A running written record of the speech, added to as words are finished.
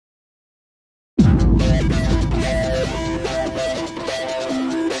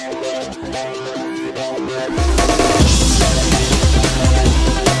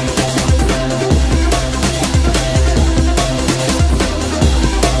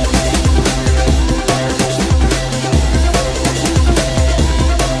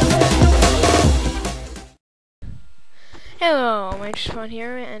Spawn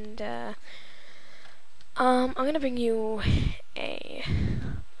here, and I'm gonna bring you a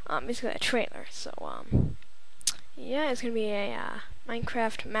basically a trailer. So yeah, it's gonna be a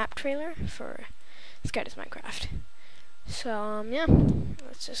Minecraft map trailer for Skydoesminecraft. So yeah,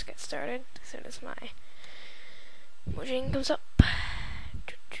 let's just get started as soon as my mojang comes up.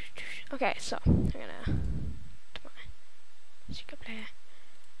 Okay, so I'm gonna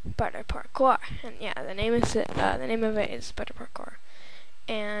Butter Parkour, and yeah, the name of it is Butter Parkour,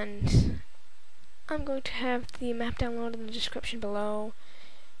 and I'm going to have the map downloaded in the description below,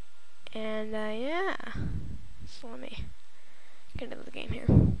 and yeah, so let me get into the game here.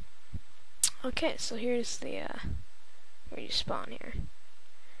 Okay, so here's the where you spawn here,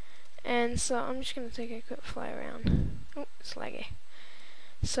 and so I'm just gonna take a quick fly around. Oh, it's laggy.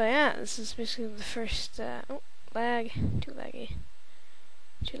 So yeah, this is basically the first oh, lag, too laggy.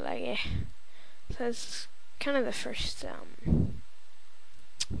 So this is kind of the first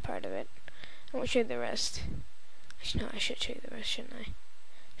part of it. I won't show you the rest. Actually, no, I should show you the rest, shouldn't I? I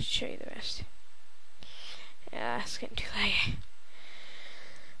should show you the rest. Yeah, it's getting too laggy.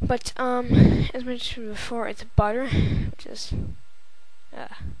 But as mentioned before, it's butter, which is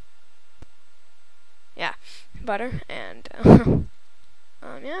yeah, butter, and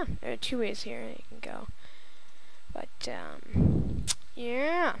yeah, there are two ways here you can go. But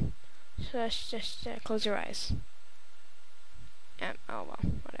yeah, so let's just close your eyes. Oh well,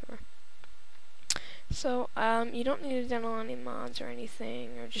 whatever. So you don't need to download any mods or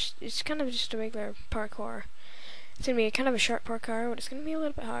anything, or it's kind of just a regular parkour. It's gonna be kind of a short parkour, but it's gonna be a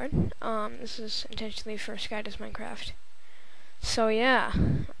little bit hard. This is intentionally for Skydoesminecraft. So yeah,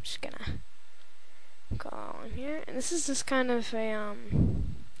 I'm just gonna go in here, and this is just kind of a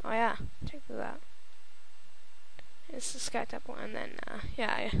oh yeah, check this out. It's the sky temple, and then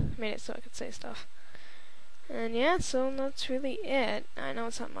yeah, I made it so I could say stuff. And yeah, so that's really it. I know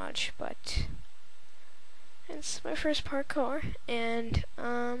it's not much, but it's my first parkour, and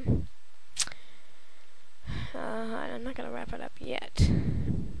I'm not gonna wrap it up yet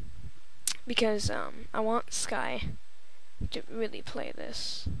because I want Sky to really play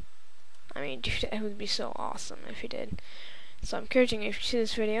this. I mean, dude, it would be so awesome if he did. So I'm encouraging you, if you see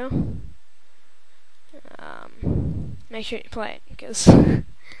this video, make sure you play it, because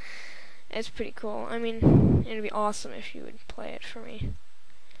it's pretty cool. I mean, it'd be awesome if you would play it for me.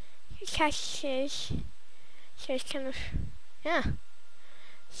 So it's kind of, yeah.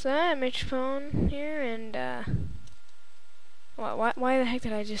 So I made your phone here, and why the heck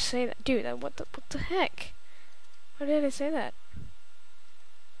did I just say that, dude? What the heck? Why did I say that?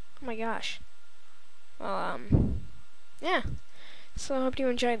 Oh my gosh. Well, yeah. So I hope you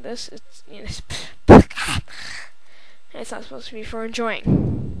enjoyed this. It's, you know, it's not supposed to be for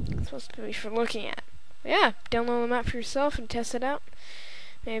enjoying. It's supposed to be for looking at. But yeah, download the map for yourself and test it out.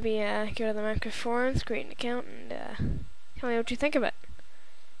 Maybe go to the Minecraft forums, create an account, and tell me what you think of it.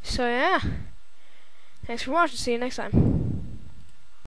 So yeah, thanks for watching. See you next time.